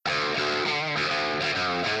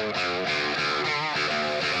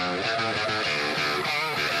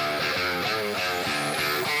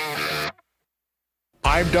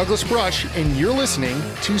I'm Douglas Brush, and you're listening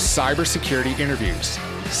to Cybersecurity Interviews.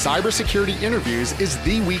 Cybersecurity Interviews is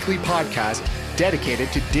the weekly podcast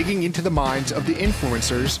dedicated to digging into the minds of the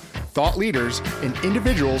influencers, thought leaders, and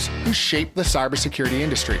individuals who shape the cybersecurity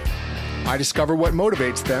industry. I discover what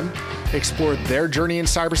motivates them, explore their journey in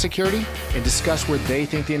cybersecurity, and discuss where they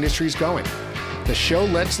think the industry is going. The show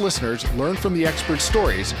lets listeners learn from the expert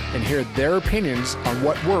stories and hear their opinions on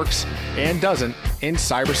what works and doesn't in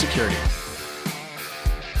cybersecurity.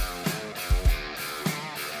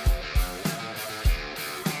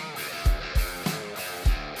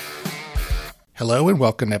 Hello and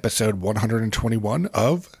welcome to episode 121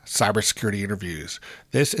 of Cybersecurity Interviews.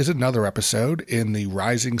 This is another episode in the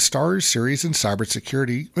Rising Stars series in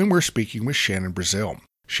cybersecurity, and we're speaking with Shannon Brazil.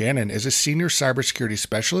 Shannon is a senior cybersecurity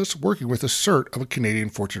specialist working with a CERT of a Canadian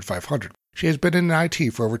Fortune 500. She has been in IT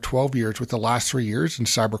for over 12 years, with the last 3 years in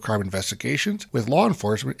cybercrime investigations with law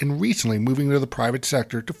enforcement, and recently moving to the private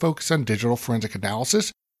sector to focus on digital forensic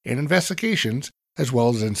analysis and investigations, as well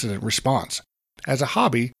as incident response. As a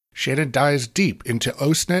hobby, Shannon dives deep into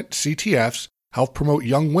OSNet CTFs, help promote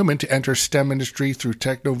young women to enter STEM industry through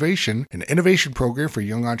Technovation, an innovation program for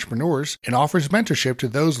young entrepreneurs, and offers mentorship to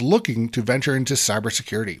those looking to venture into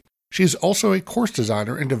cybersecurity. She is also a course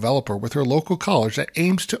designer and developer with her local college that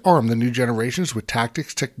aims to arm the new generations with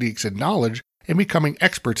tactics, techniques, and knowledge in becoming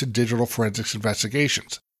experts in digital forensics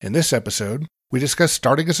investigations. In this episode, we discuss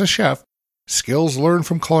starting as a chef, skills learned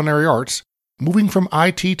from culinary arts, moving from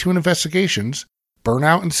IT to investigations,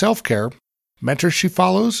 burnout and self-care, mentors she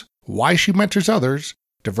follows, why she mentors others,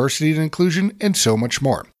 diversity and inclusion, and so much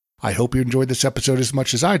more. I hope you enjoyed this episode as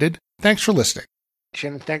much as I did. Thanks for listening.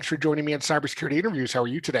 Shannon, thanks for joining me on Cybersecurity Interviews. How are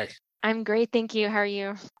you today? I'm great, thank you. How are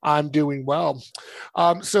you? I'm doing well.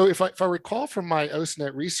 So if I recall from my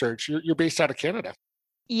OSNet research, you're based out of Canada.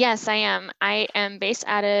 Yes, I am. I am based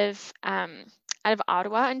out of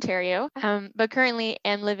Ottawa, Ontario, but currently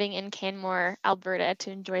am living in Canmore, Alberta, to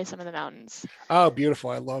enjoy some of the mountains. Oh, beautiful!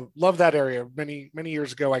 I love that area. Many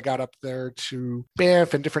years ago, I got up there to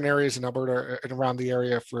Banff and different areas in Alberta and around the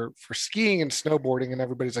area for skiing and snowboarding, and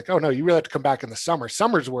everybody's like, "Oh no, you really have to come back in the summer.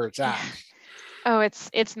 Summer's where it's at." Oh,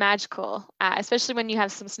 it's magical, especially when you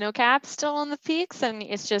have some snow caps still on the peaks, and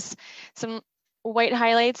it's just some white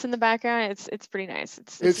highlights in the background. It's pretty nice.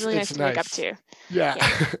 It's really nice to wake up to. Yeah.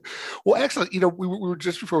 Well, excellent. We were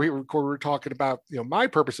just before we recorded, we were talking about, my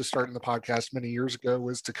purpose of starting the podcast many years ago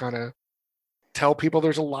was to kind of tell people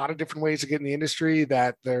there's a lot of different ways to get in the industry,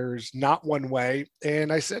 that there's not one way.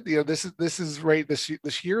 And I said, this is right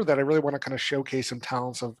this year that I really want to kind of showcase some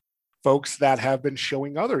talents of folks that have been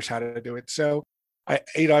showing others how to do it. So I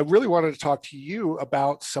really wanted to talk to you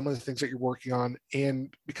about some of the things that you're working on,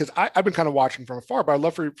 and because I've been kind of watching from afar, but I'd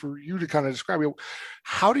love for you to kind of describe,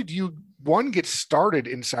 how did you get started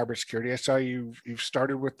in cybersecurity? I saw you've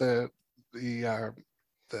started with the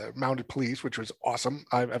mounted police, which was awesome.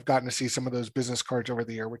 I've gotten to see some of those business cards over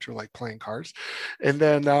the year, which are like playing cards, and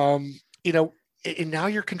then and now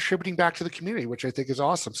you're contributing back to the community, which I think is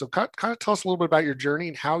awesome. So kind of tell us a little bit about your journey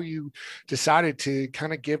and how you decided to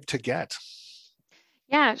kind of give to get.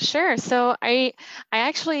 Yeah, sure. So I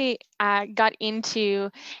actually got into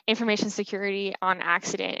information security on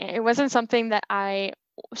accident. It wasn't something that I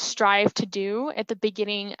strive to do at the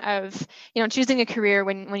beginning of choosing a career.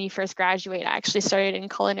 When you first graduate, I actually started in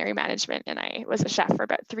culinary management, and I was a chef for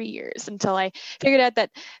about 3 years until I figured out that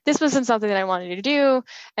this wasn't something that I wanted to do,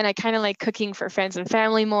 and I kind of like cooking for friends and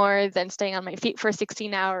family more than staying on my feet for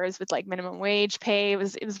 16 hours with like minimum wage pay. It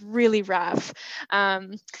was really rough.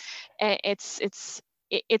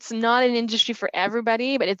 It's not an industry for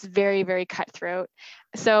everybody, but it's very, very cutthroat.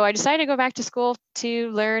 So I decided to go back to school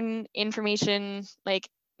to learn information, like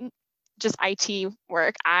just IT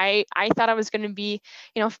work. I thought I was going to be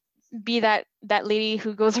that lady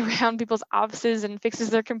who goes around people's offices and fixes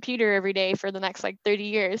their computer every day for the next like 30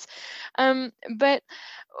 years. But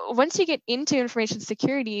once you get into information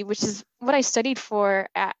security, which is what I studied for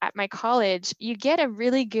at my college, you get a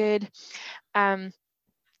really good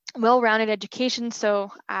well-rounded education.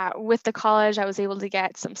 So with the college, I was able to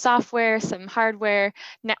get some software, some hardware,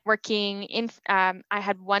 networking. I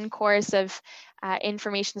had one course of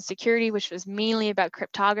information security, which was mainly about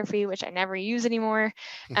cryptography, which I never use anymore.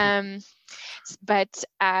 But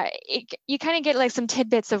you kind of get like some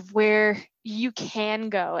tidbits of where you can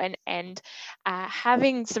go, and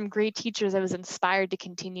having some great teachers, I was inspired to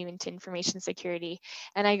continue into information security.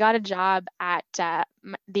 And I got a job at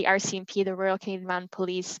the RCMP, the Royal Canadian Mounted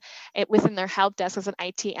Police, within their help desk as an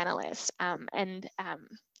IT analyst.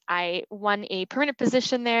 I won a permanent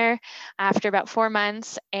position there after about 4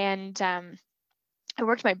 months, and I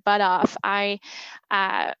worked my butt off. I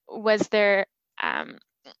was there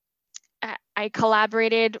I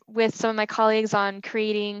collaborated with some of my colleagues on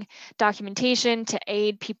creating documentation to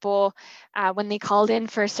aid people when they called in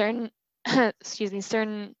for certain, excuse me,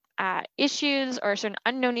 certain issues or certain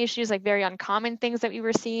unknown issues, like very uncommon things that we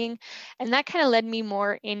were seeing. And that kind of led me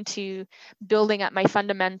more into building up my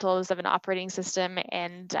fundamentals of an operating system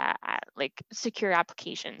and like secure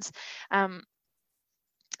applications.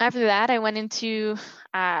 After that, I went into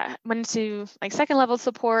like second level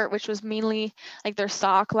support, which was mainly like their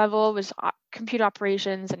SOC level, was computer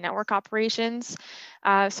operations and network operations,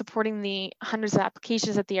 supporting the hundreds of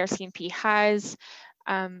applications that the RCMP has.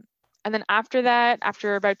 And then after that,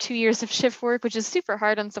 after about 2 years of shift work, which is super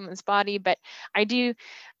hard on someone's body, but I do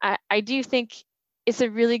think it's a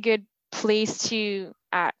really good place to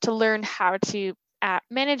learn how to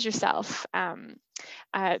manage yourself,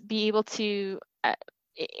 be able to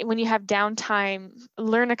when you have downtime,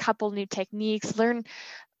 learn a couple new techniques, learn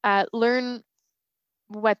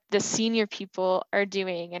what the senior people are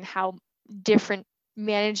doing and how different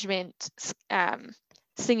management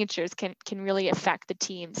signatures can really affect the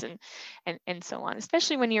teams and so on.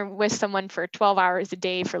 Especially when you're with someone for 12 hours a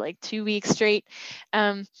day for like 2 weeks straight,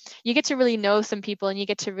 you get to really know some people and you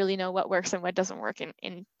get to really know what works and what doesn't work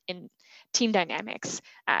in team dynamics.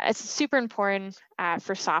 It's super important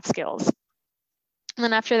for soft skills. And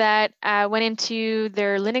then after that, went into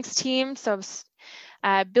their Linux team. So I was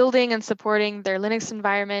building and supporting their Linux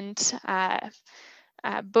environment,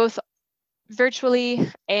 both virtually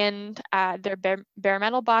and their bare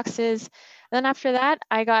metal boxes. And then after that,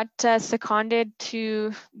 I got seconded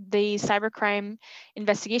to the cybercrime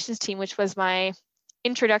investigations team, which was my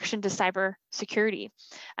introduction to cybersecurity.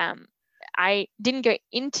 I didn't get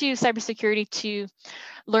into cybersecurity to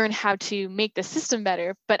learn how to make the system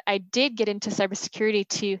better, but I did get into cybersecurity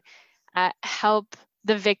to help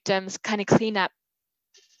the victims kind of clean up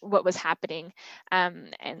what was happening,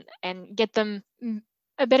 and get them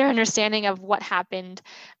a better understanding of what happened,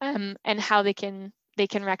 and how they can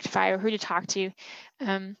rectify, or who to talk to,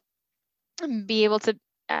 and be able to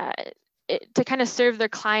kind of serve their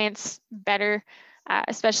clients better,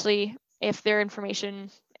 especially if their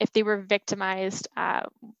information, if they were victimized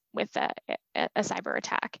with a cyber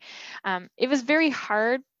attack. It was very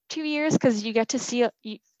hard 2 years because you get to see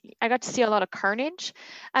I got to see a lot of carnage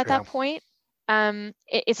at that point.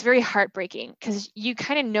 It's very heartbreaking because you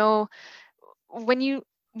kind of know when you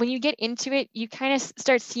get into it, you kind of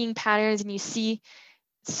start seeing patterns and you see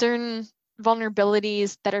certain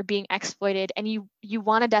vulnerabilities that are being exploited, and you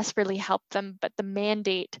want to desperately help them, but the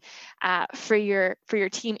mandate for your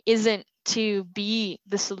team isn't to be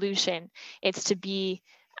the solution. It's to be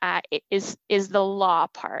is the law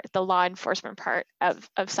part, the law enforcement part of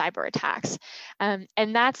cyber attacks,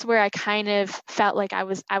 and that's where I kind of felt like I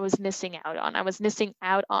was missing out on. I was missing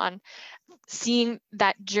out on seeing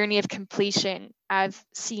that journey of completion, of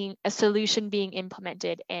seeing a solution being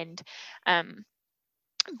implemented, and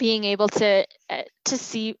being able to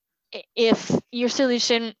see if your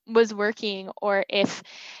solution was working, or if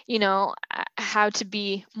how to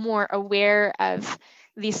be more aware of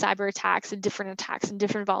these cyber attacks and different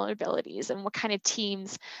vulnerabilities, and what kind of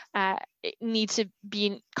teams need to be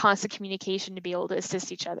in constant communication to be able to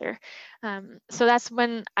assist each other. So that's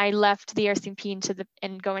when I left the RCMP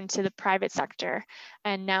and go into the private sector,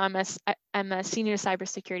 and now I'm a senior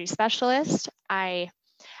cybersecurity specialist. I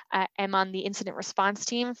am on the incident response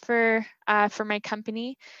team for my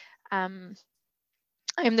company.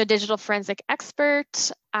 I'm the digital forensic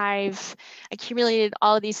expert. I've accumulated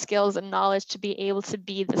all of these skills and knowledge to be able to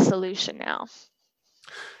be the solution now.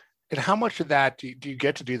 And how much of that do you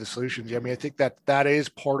get to do the solutions? I mean, I think that is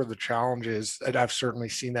part of the challenges, and I've certainly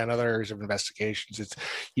seen that in other areas of investigations. It's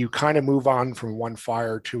you kind of move on from one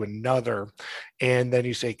fire to another, and then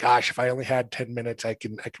you say, "Gosh, if I only had 10 minutes, I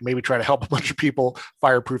can maybe try to help a bunch of people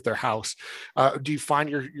fireproof their house." Do you find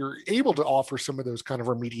you're able to offer some of those kind of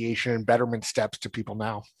remediation and betterment steps to people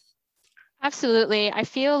now? Absolutely. I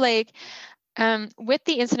feel like with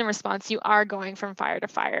the incident response, you are going from fire to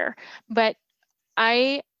fire, but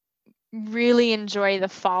I really enjoy the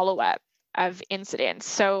follow-up of incidents.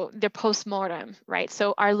 So the post-mortem, right?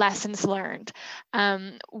 So our lessons learned,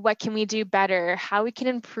 what can we do better? How we can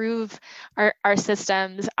improve our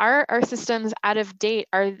systems? Are our systems out of date?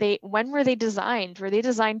 When were they designed? Were they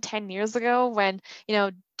designed 10 years ago when,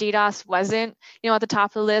 DDoS wasn't, at the top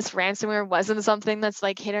of the list, ransomware wasn't something that's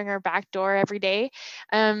like hitting our back door every day?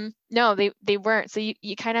 No, they weren't. So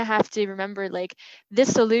you kind of have to remember, like,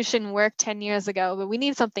 this solution worked 10 years ago, but we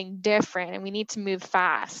need something different and we need to move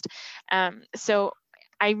fast. So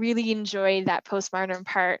I really enjoy that postmortem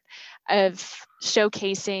part of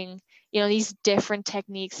showcasing, these different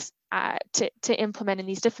techniques to implement in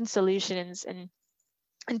these different solutions, and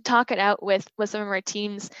talk it out with some of our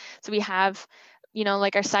teams. So we have,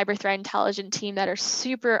 like our cyber threat intelligence team that are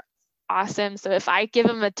super awesome. So if I give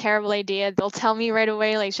them a terrible idea, they'll tell me right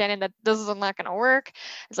away, like, Shannon, that this is not going to work.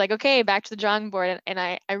 It's like, okay, back to the drawing board. And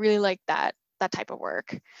I really like that type of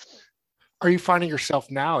work. Are you finding yourself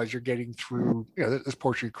now as you're getting through, this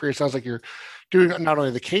portion of your career? It sounds like you're doing not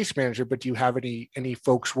only the case manager, but do you have any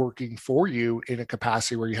folks working for you in a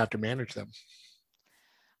capacity where you have to manage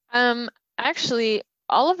them? Actually,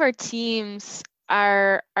 all of our teams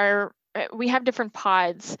are we have different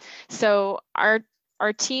pods. So our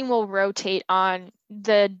team will rotate on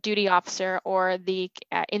the duty officer or the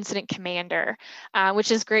incident commander, which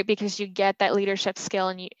is great because you get that leadership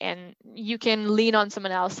skill, and you can lean on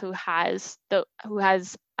someone else who has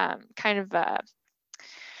kind of a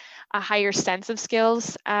higher sense of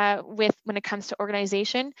skills with when it comes to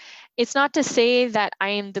organization. It's not to say that I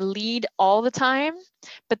am the lead all the time,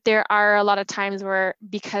 but there are a lot of times where,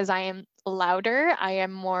 because I am louder, I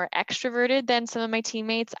am more extroverted than some of my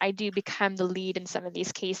teammates, I do become the lead in some of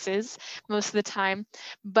these cases most of the time.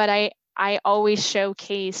 But I always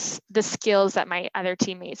showcase the skills that my other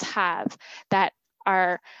teammates have that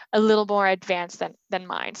are a little more advanced than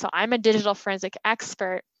mine. So I'm a digital forensic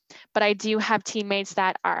expert, but I do have teammates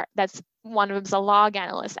that's one of them's a log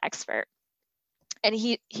analyst expert, and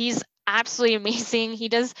he's absolutely amazing. He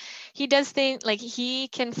does things, like, he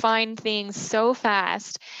can find things so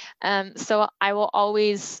fast. So I will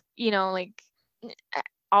always, like,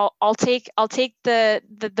 I'll take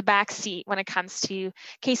the back seat when it comes to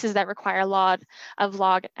cases that require a lot of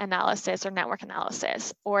log analysis or network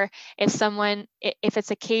analysis, or if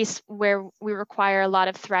it's a case where we require a lot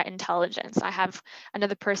of threat intelligence. I have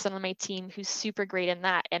another person on my team who's super great in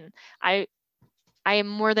that, and I am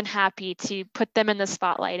more than happy to put them in the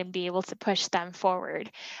spotlight and be able to push them forward,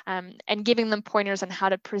 and giving them pointers on how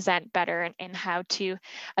to present better, and how to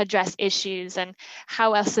address issues and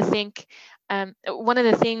how else to think. One of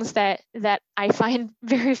the things that I find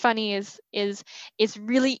very funny is it's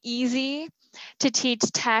really easy to teach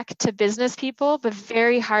tech to business people, but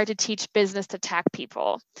very hard to teach business to tech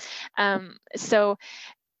people. So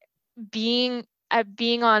being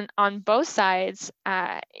on both sides,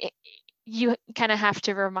 you kind of have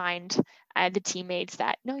to remind the teammates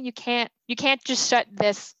that no, you can't just shut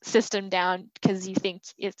this system down because you think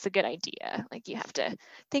it's a good idea. Like, you have to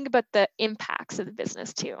think about the impacts of the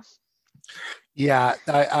business too. Yeah,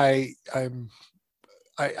 I'm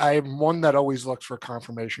one that always looks for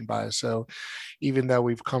confirmation bias. So even though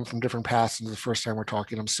we've come from different paths and the first time we're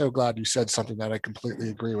talking, I'm so glad you said something that I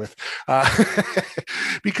completely agree with,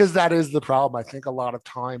 because that is the problem. I think a lot of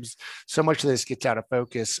times so much of this gets out of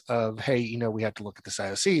focus of, hey, we have to look at this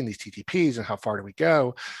IOC and these TTPs and how far do we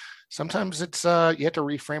go. Sometimes it's you have to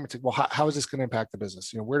reframe it to, well, how is this going to impact the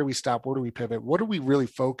business? Where do we stop? Where do we pivot? What are we really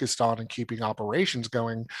focused on in keeping operations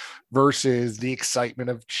going versus the excitement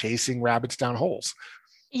of chasing rabbits down holes?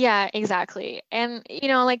 Yeah, exactly. And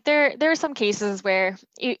like, there are some cases where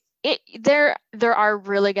there are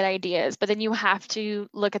really good ideas, but then you have to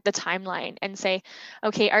look at the timeline and say,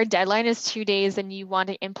 okay, our deadline is 2 days and you want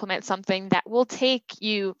to implement something that will take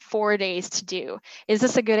you 4 days to do. Is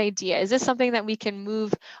this a good idea? Is this something that we can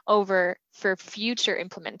move over for future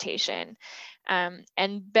implementation? And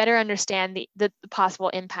better understand the possible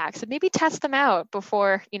impacts, and maybe test them out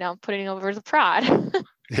before putting over the prod.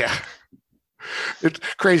 Yeah. It's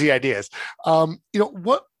crazy ideas. What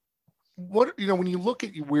when you look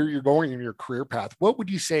at where you're going in your career path, what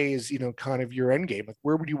would you say is kind of your end game? Like,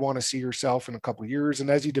 where would you want to see yourself in a couple of years,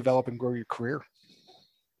 and as you develop and grow your career?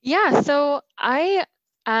 Yeah, so I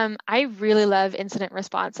really love incident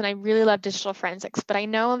response, and I really love digital forensics, but I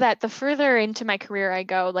know that the further into my career I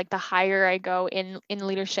go, like the higher I go in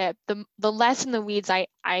leadership, the less in the weeds I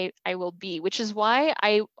will be, which is why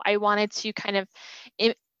I wanted to kind of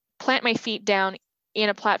plant my feet down in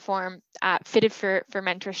a platform fitted for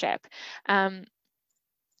mentorship. And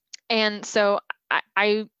so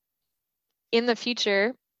I in the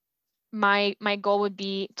future, my goal would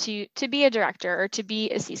be to be a director or to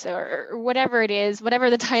be a CISO, or whatever it is,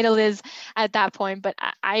 whatever the title is at that point. But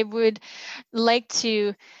I would like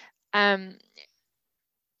to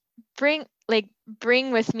bring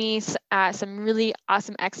with me some really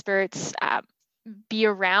awesome experts, be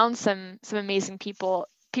around some amazing people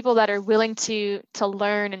that are willing to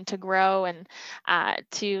learn and to grow, and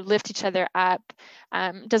to lift each other up.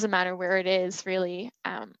 Doesn't matter where it is, really.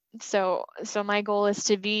 So my goal is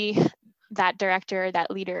to be that director, that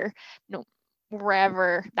leader,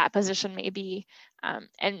 wherever that position may be,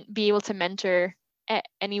 and be able to mentor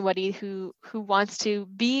anybody who wants to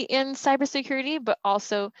be in cybersecurity, but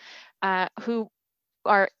also who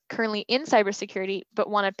are currently in cybersecurity but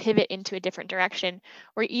want to pivot into a different direction,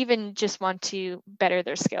 or even just want to better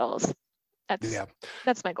their skills.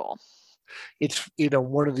 That's my goal. It's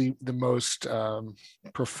one of the most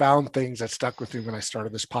profound things that stuck with me when I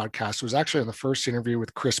started this podcast was actually in the first interview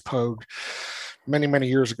with Chris Pogue many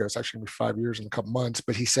years ago. It's actually going to be 5 years in a couple months,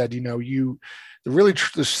 but he said,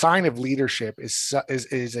 the sign of leadership is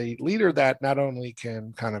a leader that not only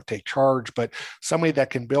can kind of take charge, but somebody that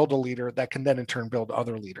can build a leader that can then in turn build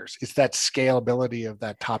other leaders. It's that scalability of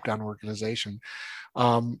that top-down organization.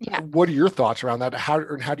 What are your thoughts around that? How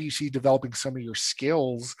do you see developing some of your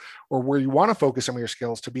skills, or where you want to focus some of your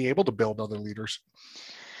skills to be able to build other leaders?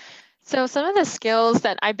 So some of the skills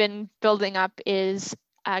that I've been building up is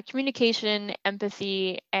communication,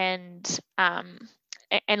 empathy, and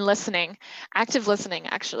listening, active listening,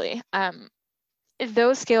 actually.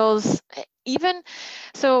 Those skills, even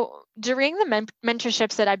so, during the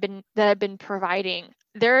mentorships that I've been providing,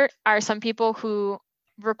 there are some people who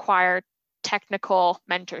require technical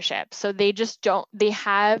mentorship. So they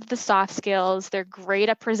have the soft skills, they're great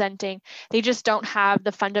at presenting, they just don't have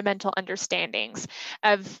the fundamental understandings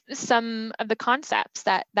of some of the concepts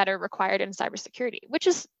that are required in cybersecurity, which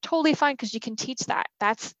is totally fine because you can teach that.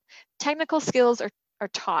 That's technical skills are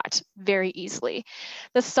taught very easily.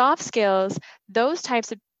 The soft skills, those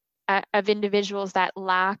types of individuals that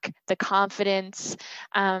lack the confidence,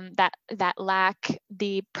 that lack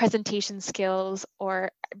the presentation skills, or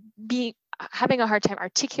having a hard time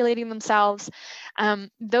articulating themselves,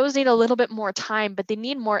 those need a little bit more time, but they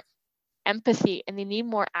need more empathy and they need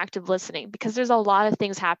more active listening, because there's a lot of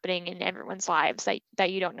things happening in everyone's lives that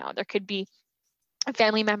you don't know. There could be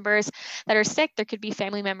family members that are sick. There could be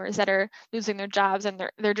family members that are losing their jobs and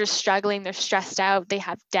they're just struggling. They're stressed out. They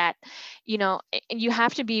have debt, and you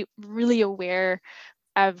have to be really aware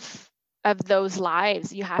of those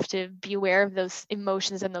lives. You have to be aware of those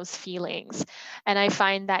emotions and those feelings. And I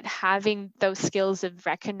find that having those skills of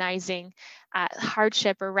recognizing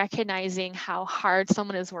hardship, or recognizing how hard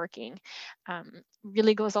someone is working,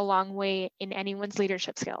 really goes a long way in anyone's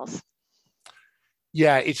leadership skills.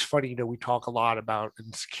 Yeah, it's funny, we talk a lot about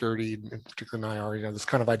in security, in particular in IR, this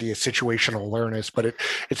kind of idea of situational awareness, but it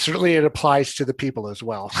certainly applies to the people as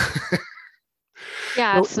well.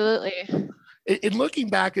 Yeah, absolutely. In looking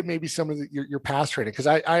back at maybe some of your past training, because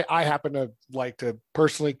I happen to like to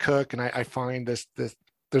personally cook, and I find this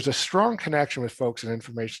there's a strong connection with folks in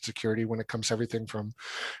information security when it comes to everything from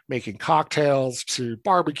making cocktails to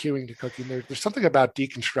barbecuing to cooking. There's something about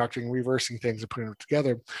deconstructing, reversing things and putting them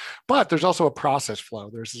together. But there's also a process flow.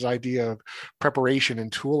 There's this idea of preparation and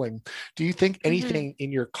tooling. Do you think anything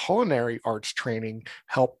in your culinary arts training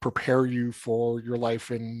helped prepare you for your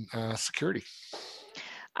life in security?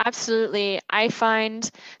 Absolutely. I find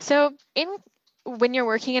so when you're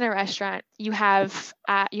working in a restaurant, you have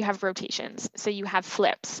rotations. So you have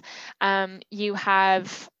flips. You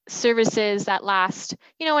have services that last,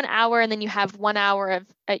 an hour, and then you have 1 hour of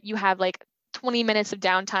you have like 20 minutes of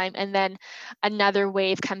downtime, and then another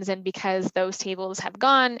wave comes in because those tables have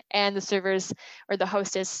gone and the servers or the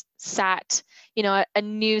hostess sat, a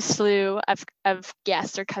new slew of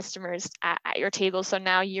guests or customers at your table. So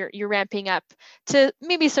now you're ramping up to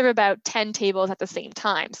maybe serve about 10 tables at the same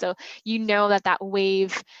time. So that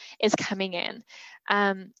wave is coming in.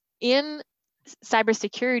 In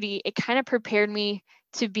cybersecurity, it kind of prepared me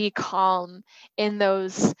to be calm in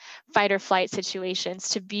those fight or flight situations,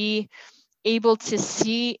 to be able to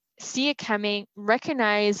see it coming,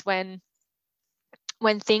 recognize when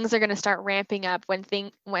things are going to start ramping up, when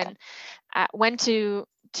to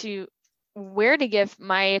where to give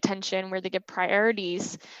my attention, where to give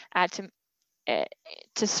priorities to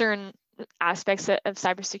certain aspects of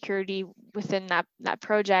cybersecurity within that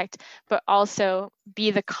project, but also be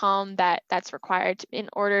the calm that's required in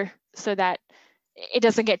order so that it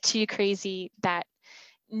doesn't get too crazy, that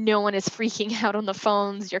no one is freaking out on the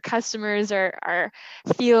phones. Your customers are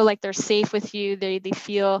feel like they're safe with you. They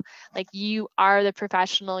feel like you are the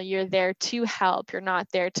professional. You're there to help. You're not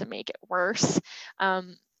there to make it worse.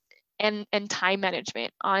 And time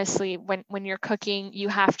management. Honestly, when you're cooking, you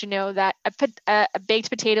have to know that a baked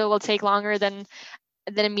potato will take longer than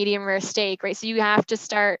a medium rare steak, right? So you have to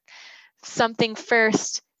start something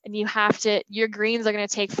first, and your greens are going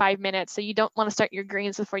to take 5 minutes. So you don't want to start your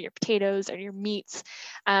greens before your potatoes or your meats.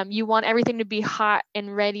 You want everything to be hot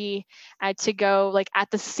and ready to go like at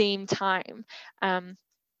the same time.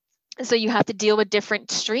 So you have to deal with different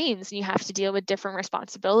streams, and you have to deal with different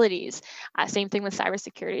responsibilities. Same thing with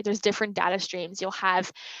cybersecurity. There's different data streams. You'll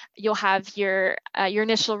have your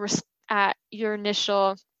initial your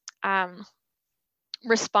initial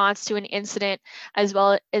response to an incident, as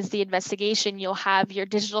well as the investigation. You'll have your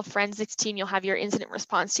digital forensics team, you'll have your incident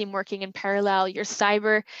response team working in parallel, your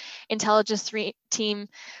cyber intelligence team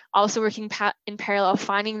also working in parallel,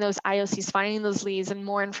 finding those IOCs, finding those leads and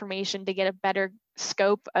more information to get a better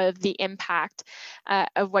scope of the impact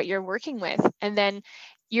of what you're working with. And then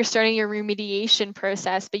you're starting your remediation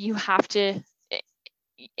process, but you have to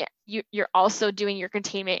you're also doing your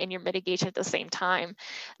containment and your mitigation at the same time.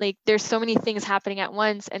 Like there's so many things happening at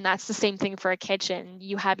once, and that's the same thing for a kitchen.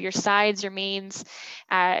 You have your sides, your mains,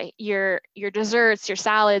 your desserts, your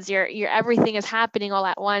salads, your everything is happening all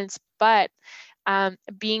at once. But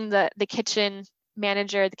being the kitchen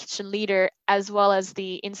manager, the kitchen leader, as well as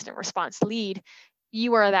the incident response lead,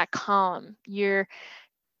 you are that calm. You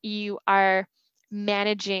are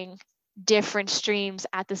managing different streams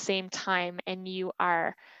at the same time, and you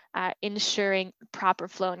are ensuring proper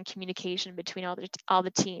flow and communication between all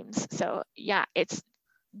the teams. So yeah, it's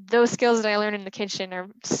those skills that I learned in the kitchen are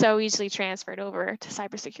so easily transferred over to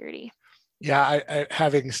cybersecurity. Yeah, I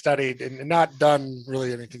having studied and not done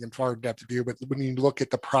really anything in far depth view, but when you look at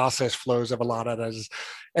the process flows of a lot of it, as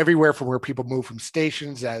everywhere from where people move from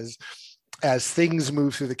stations, as things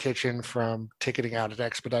move through the kitchen from ticketing out and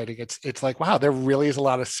expediting, it's like, wow, there really is a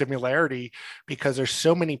lot of similarity because there's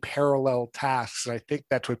so many parallel tasks. And I think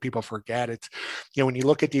that's what people forget. It's, when you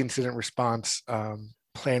look at the incident response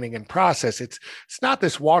planning and process, it's not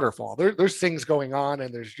this waterfall. There's things going on,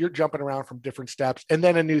 and you're jumping around from different steps, and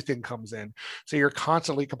then a new thing comes in. So you're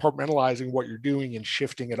constantly compartmentalizing what you're doing and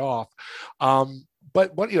shifting it off.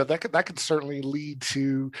 But what that could certainly lead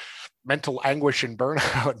to mental anguish and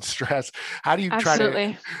burnout and stress. How do you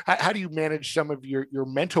Absolutely. how do you manage some of your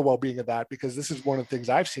mental well-being of that? Because this is one of the things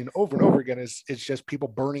I've seen over and over again is it's just people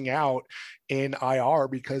burning out in IR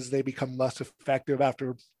because they become less effective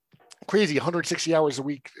after crazy 160 hours a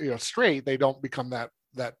week, straight. They don't become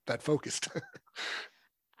that focused.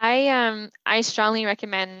 I strongly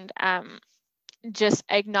recommend just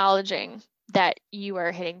acknowledging that you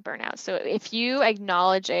are hitting burnout. So if you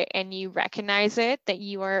acknowledge it and you recognize it, that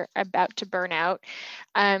you are about to burn out,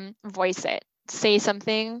 voice it, say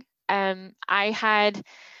something. I had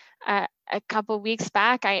a couple weeks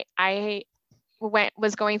back, I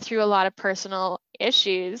was going through a lot of personal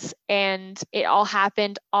issues, and it all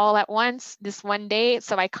happened all at once this one day.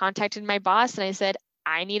 So I contacted my boss and I said,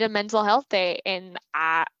 I need a mental health day, and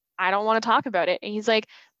I don't want to talk about it. And he's like,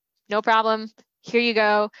 no problem. Here you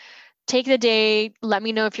go. Take the day. Let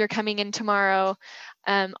me know if you're coming in tomorrow.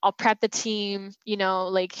 I'll prep the team,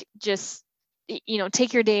 just,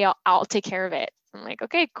 take your day. I'll take care of it. I'm like,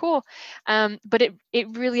 okay, cool. But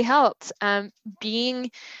it really helped.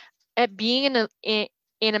 Being in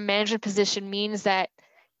a management position means that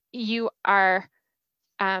you are,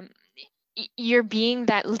 you're being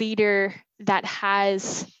that leader that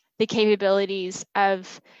has the capabilities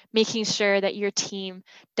of making sure that your team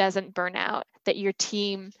doesn't burn out, that your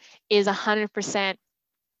team is 100%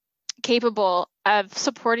 capable of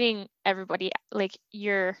supporting everybody, like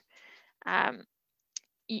the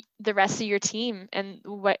rest of your team and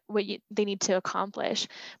what they need to accomplish.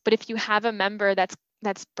 But if you have a member that's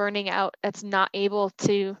burning out, that's not able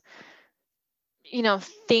to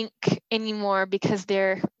think anymore because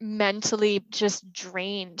they're mentally just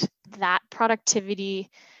drained, that productivity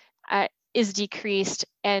is decreased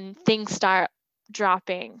and things start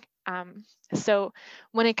dropping. So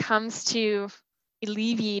when it comes to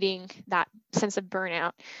alleviating that sense of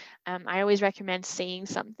burnout, I always recommend saying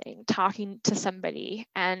something, talking to somebody,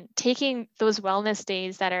 and taking those wellness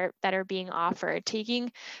days that are being offered,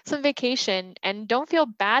 taking some vacation. And don't feel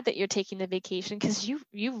bad that you're taking the vacation, because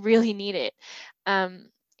you really need it,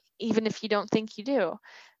 even if you don't think you do.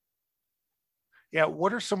 Yeah,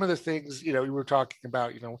 what are some of the things, we were talking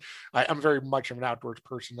about, I'm very much of an outdoors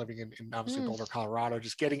person living in obviously Boulder, Colorado.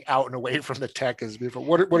 Just getting out and away from the tech is beautiful.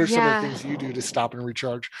 What are some of the things you do to stop and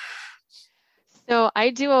recharge? So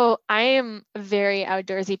I am a very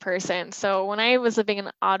outdoorsy person. So when I was living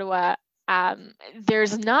in Ottawa,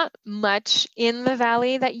 there's not much in the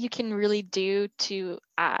valley that you can really do to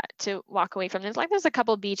walk away from. There's a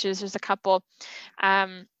couple beaches, there's a couple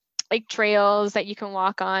like trails that you can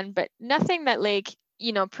walk on, but nothing that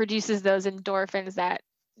produces those endorphins that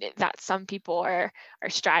some people are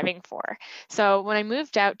striving for. So when I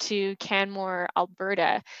moved out to Canmore,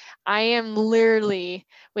 Alberta, I am literally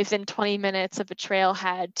within 20 minutes of a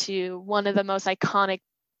trailhead to one of the most iconic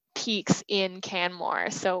peaks in Canmore.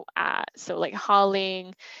 So so like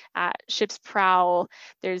hauling, ship's prow.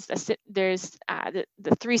 There's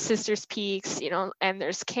the Three Sisters peaks, and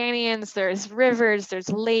there's canyons, there's rivers, there's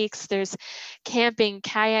lakes, there's camping,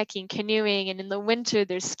 kayaking, canoeing, and in the winter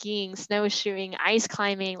there's skiing, snowshoeing, ice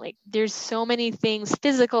climbing. Like there's so many things,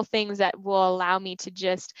 physical things that will allow me to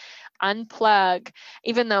just unplug,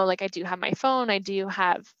 even though like I do have my phone, I do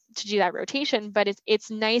have to do that rotation, but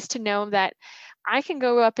it's nice to know that I can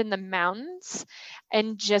go up in the mountains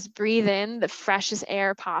and just breathe in the freshest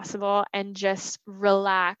air possible and just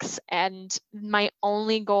relax. And my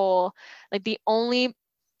only goal, like the only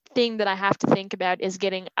thing that I have to think about is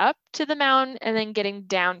getting up to the mountain and then getting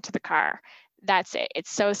down to the car. That's it.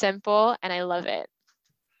 It's so simple and I love it.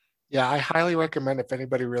 Yeah, I highly recommend if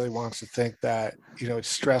anybody really wants to think that, it's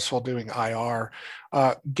stressful doing IR,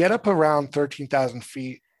 get up around 13,000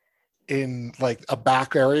 feet in like a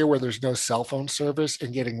back area where there's no cell phone service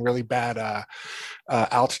and getting really bad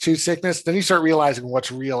altitude sickness. Then you start realizing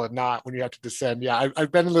what's real and not when you have to descend. Yeah,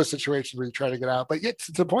 I've been in those situations where you try to get out, but yet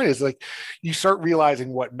the point is like you start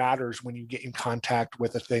realizing what matters when you get in contact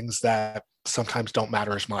with the things that sometimes don't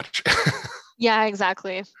matter as much. Yeah,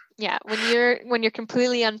 exactly. Yeah, when you're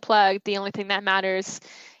completely unplugged, the only thing that matters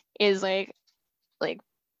is like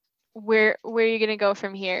where are you going to go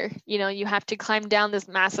from here? You have to climb down this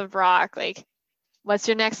massive rock. Like, what's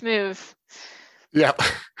your next move? Yeah.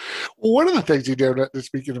 Well, one of the things you do,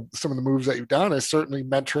 speaking of some of the moves that you've done, is certainly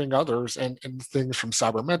mentoring others and things from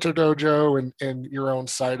Cyber Mentor Dojo and your own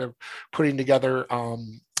side of putting together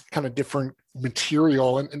kind of different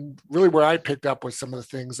material. And really where I picked up was some of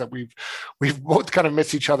the things that we've both kind of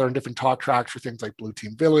missed each other in different talk tracks for things like Blue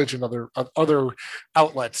Team Village and other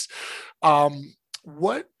outlets.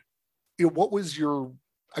 What what was your,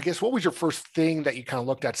 I guess, what was your first thing that you kind of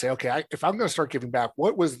looked at, say, okay, if I'm going to start giving back,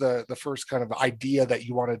 what was the first kind of idea that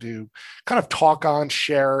you want to do, kind of talk on,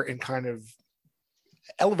 share, and kind of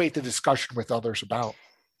elevate the discussion with others about?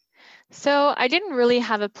 So I didn't really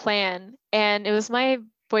have a plan, and it was my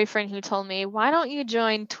boyfriend who told me, "Why don't you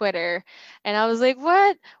join Twitter?" And I was like,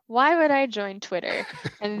 "What? Why would I join Twitter?"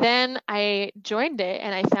 And then I joined it,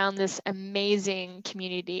 and I found this amazing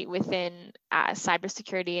community within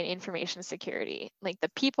cybersecurity and information security. Like the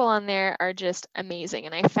people on there are just amazing,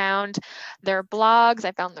 and I found their blogs,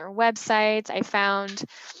 I found their websites, I found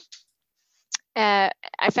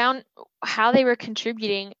how they were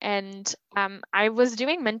contributing, and I was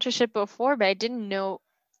doing mentorship before, but I didn't know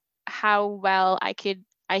how well I could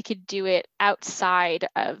do it outside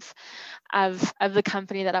of the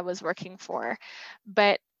company that I was working for.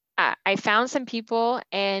 But I found some people,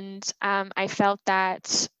 and I felt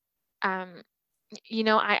that um,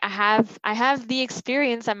 I have the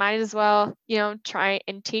experience. I might as well, try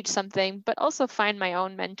and teach something, but also find my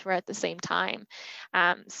own mentor at the same time.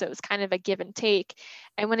 So it was kind of a give and take.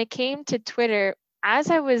 And when it came to Twitter, as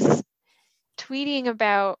I was tweeting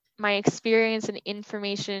about my experience in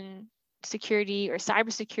information security or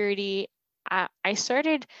cybersecurity, I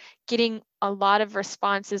started getting a lot of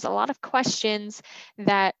responses, a lot of questions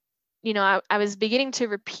that, I was beginning to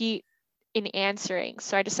repeat in answering.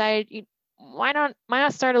 So I decided, why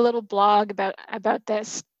not start a little blog about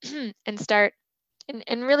this and start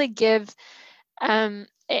and really give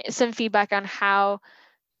some feedback on how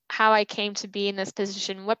I came to be in this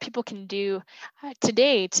position, what people can do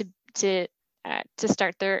today to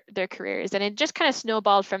start their careers. And it just kind of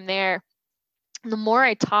snowballed from there. The more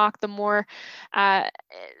I talk, the more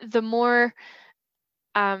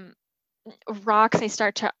um, rocks I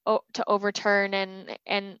start to overturn,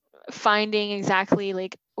 and finding exactly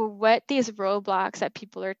like what these roadblocks that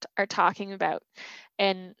people are talking about,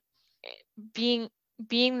 and being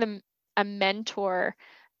a mentor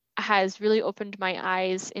has really opened my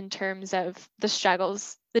eyes in terms of the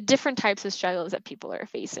struggles, the different types of struggles that people are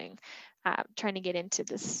facing, trying to get into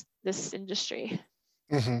this industry.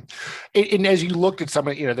 Mm-hmm. And as you looked at some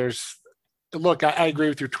of, there's, look, I agree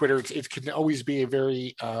with your Twitter. It can always be a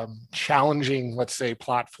very challenging, let's say,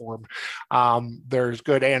 platform. There's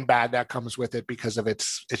good and bad that comes with it because of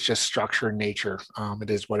it's just structure and nature. It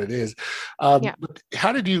is what it is. Yeah. But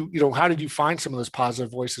how did you find some of those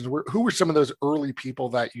positive voices? Who were some of those early people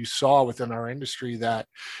that you saw within our industry that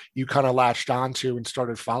you kind of latched onto and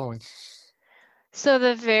started following? So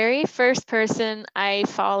the very first person I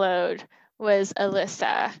followed was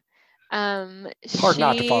Alyssa. Hard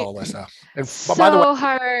not to She follow Alyssa. And by the way, so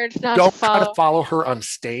hard not to don't try to follow. follow her on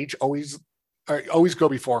stage. Always go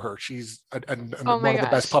before her. She's Oh one my of the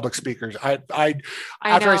best gosh. public speakers. I I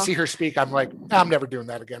after I know. see her speak, I'm like, I'm never doing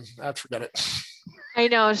that again. Let's forget it. I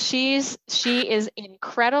know. She is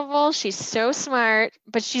incredible. She's so smart,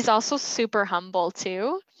 but she's also super humble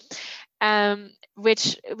too.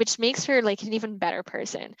 which makes her like an even better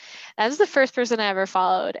person. That was the first person I ever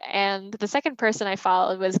followed, and the second person I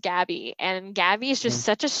followed was Gabby. And Gabby is just Mhm.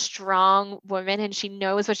 such a strong woman, and she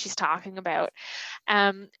knows what she's talking about.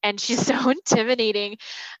 And she's so intimidating.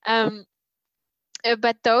 Um,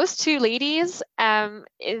 but those two ladies,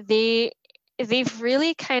 they've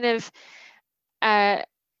really kind of uh,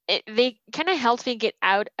 they kind of helped me get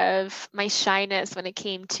out of my shyness when it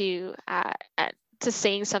came to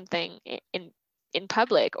saying something in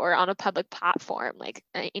public or on a public platform, like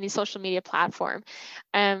any social media platform.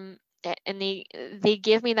 And they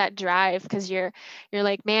give me that drive, because you're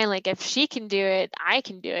like, man, like if she can do it, I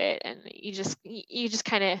can do it. And you just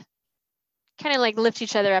kind of like lift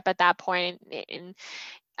each other up at that point. And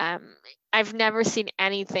um, I've never seen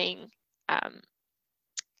um,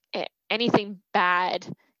 anything bad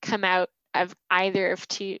come out of either of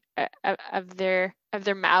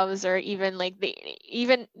their mouths, or even like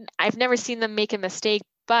even I've never seen them make a mistake.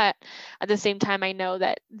 But at the same time, I know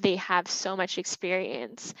that they have so much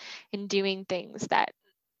experience in doing things that,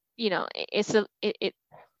 it's a it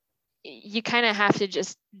you kind of have to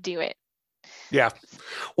just do it. Yeah.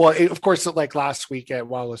 Well, of course, like last week at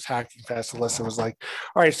Wildest Hacking Fest, Alyssa was like,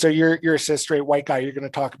 "All right, so you're a cis straight white guy. You're going to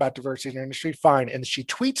talk about diversity in your industry, fine." And she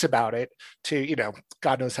tweets about it to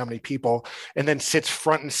God knows how many people, and then sits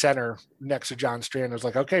front and center next to John Strand. I was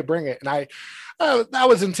like, "Okay, bring it." And that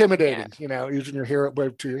was Yeah. intimidating, using your hero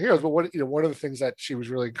to your heroes. But one of the things that she was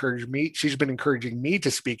really encouraging me, she's been encouraging me to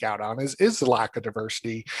speak out on is the lack of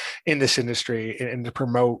diversity in this industry, and to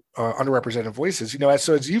promote underrepresented voices.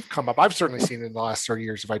 As you've come up, I've certainly seen it in the last 30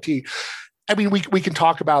 years of IT. I mean, we can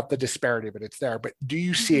talk about the disparity, but it's there. But do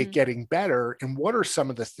you see it Hmm. getting better? And what are some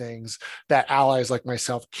of the things that allies like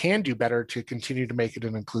myself can do better to continue to make it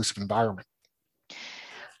an inclusive environment?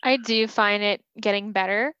 I do find it getting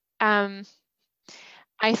better. I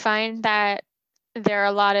find that there are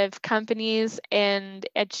a lot of companies and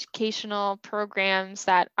educational programs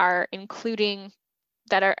that are including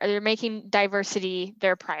that are they're making diversity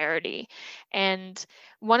their priority. And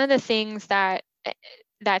one of the things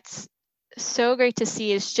that's so great to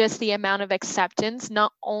see is just the amount of acceptance,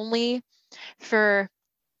 not only for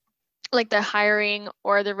like the hiring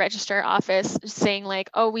or the registrar office saying like,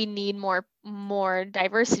 oh, we need more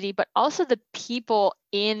diversity, but also the people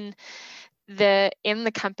in the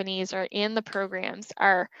companies or in the programs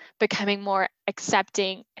are becoming more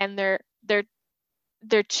accepting, and they're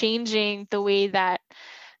changing the way that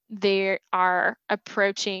they are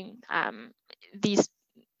approaching these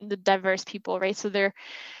the diverse people, right? So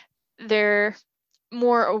they're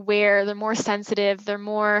more aware, they're more sensitive, they're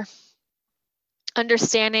more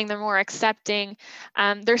understanding, they're more accepting.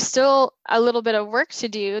 There's still a little bit of work to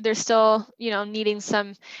do. They're still, needing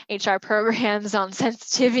some HR programs on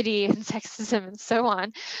sensitivity and sexism and so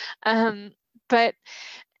on. But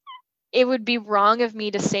it would be wrong of me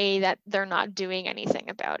to say that they're not doing anything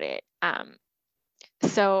about it.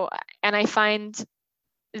 So, and I find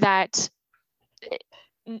that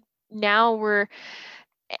now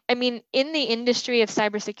in the industry of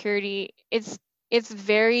cybersecurity, it's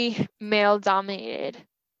very male dominated,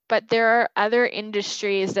 but there are other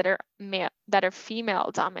industries that are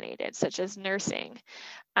female dominated, such as nursing.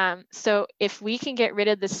 So if we can get rid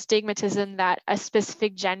of the stigmatism that a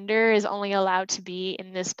specific gender is only allowed to be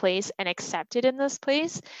in this place and accepted in this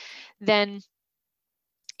place, then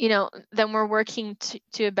then we're working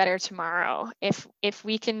to a better tomorrow. If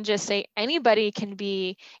we can just say anybody can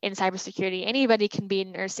be in cybersecurity, anybody can be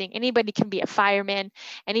in nursing, anybody can be a fireman,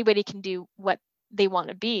 anybody can do what they want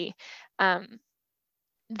to be, then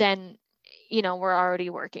we're already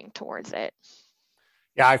working towards it.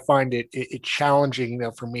 Yeah, I find it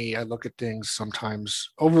challenging. For me, I look at things sometimes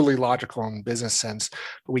overly logical in business sense,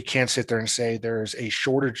 but we can't sit there and say there's a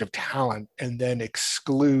shortage of talent and then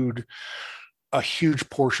exclude a huge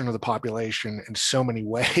portion of the population in so many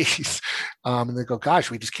ways. And they go, gosh,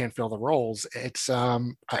 we just can't fill the roles. I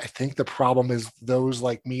think the problem is those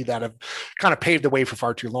like me that have kind of paved the way for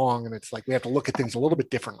far too long. And it's like we have to look at things a little bit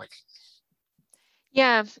differently.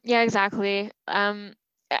 Yeah, exactly. I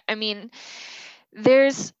mean,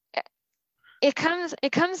 there's it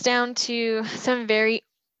comes down to some very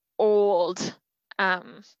old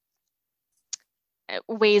um,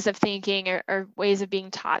 ways of thinking, or ways of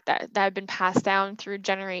being taught that have been passed down through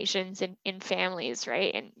generations in families,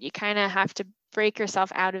 right? And you kind of have to break yourself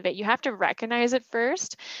out of it. You have to recognize it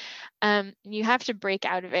first. You have to break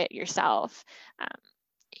out of it yourself. Um,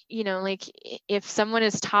 like if someone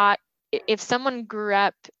is taught, if someone grew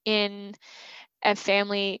up in a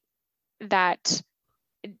family that,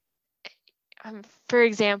 for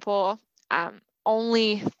example,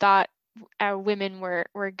 only thought women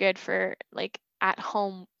were good for like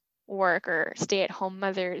at-home work or stay-at-home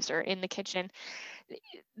mothers or in the kitchen,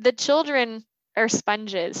 the children are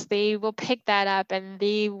sponges. They will pick that up and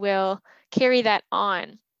they will carry that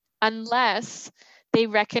on unless they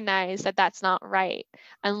recognize that that's not right,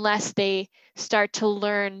 unless they start to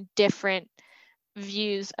learn different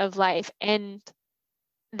views of life, and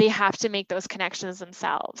they have to make those connections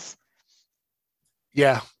themselves.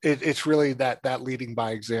 Yeah, it's really that leading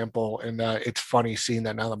by example. And it's funny seeing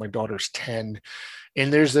that now that my daughter's 10,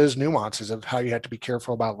 and there's those nuances of how you have to be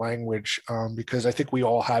careful about language, because I think we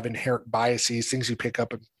all have inherent biases, things you pick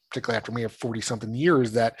up, particularly after me of 40 something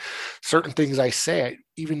years, that certain things I say,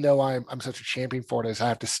 even though I'm such a champion for it, is I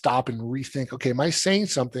have to stop and rethink, okay, am I saying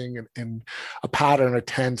something in a pattern, a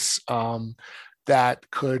tense, that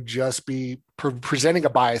could just be presenting a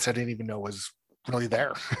bias I didn't even know was really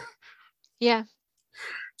there. Yeah.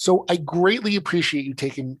 So I greatly appreciate you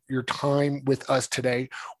taking your time with us today.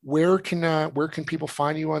 Where can people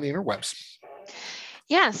find you on the interwebs?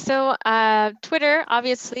 Yeah, so Twitter,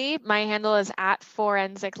 obviously, my handle is at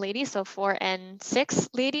Forensic Lady, so 4N6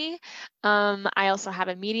 Lady. I also have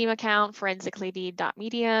a Medium account,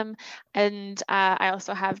 forensiclady.medium, and I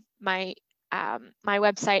also have my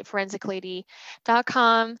website,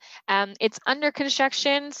 forensiclady.com. It's under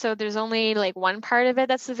construction, so there's only like one part of it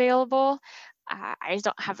that's available. I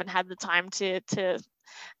haven't had the time to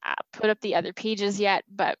put up the other pages yet,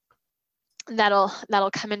 but that'll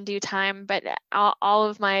come in due time. But all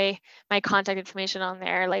of my contact information on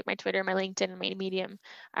there, like my Twitter, my LinkedIn, and my Medium,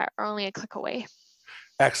 are only a click away.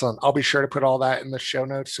 Excellent. I'll be sure to put all that in the show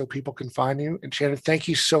notes so people can find you. And Shannon, thank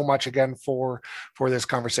you so much again for this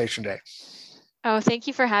conversation today. Oh, thank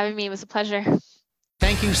you for having me. It was a pleasure.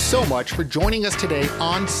 Thank you so much for joining us today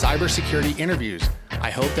on Cybersecurity Interviews. I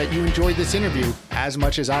hope that you enjoyed this interview as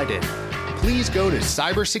much as I did. Please go to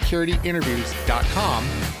cybersecurityinterviews.com,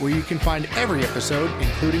 where you can find every episode,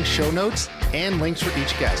 including show notes and links for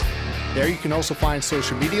each guest. There you can also find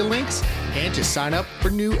social media links and to sign up for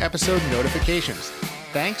new episode notifications.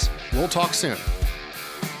 Thanks. We'll talk soon.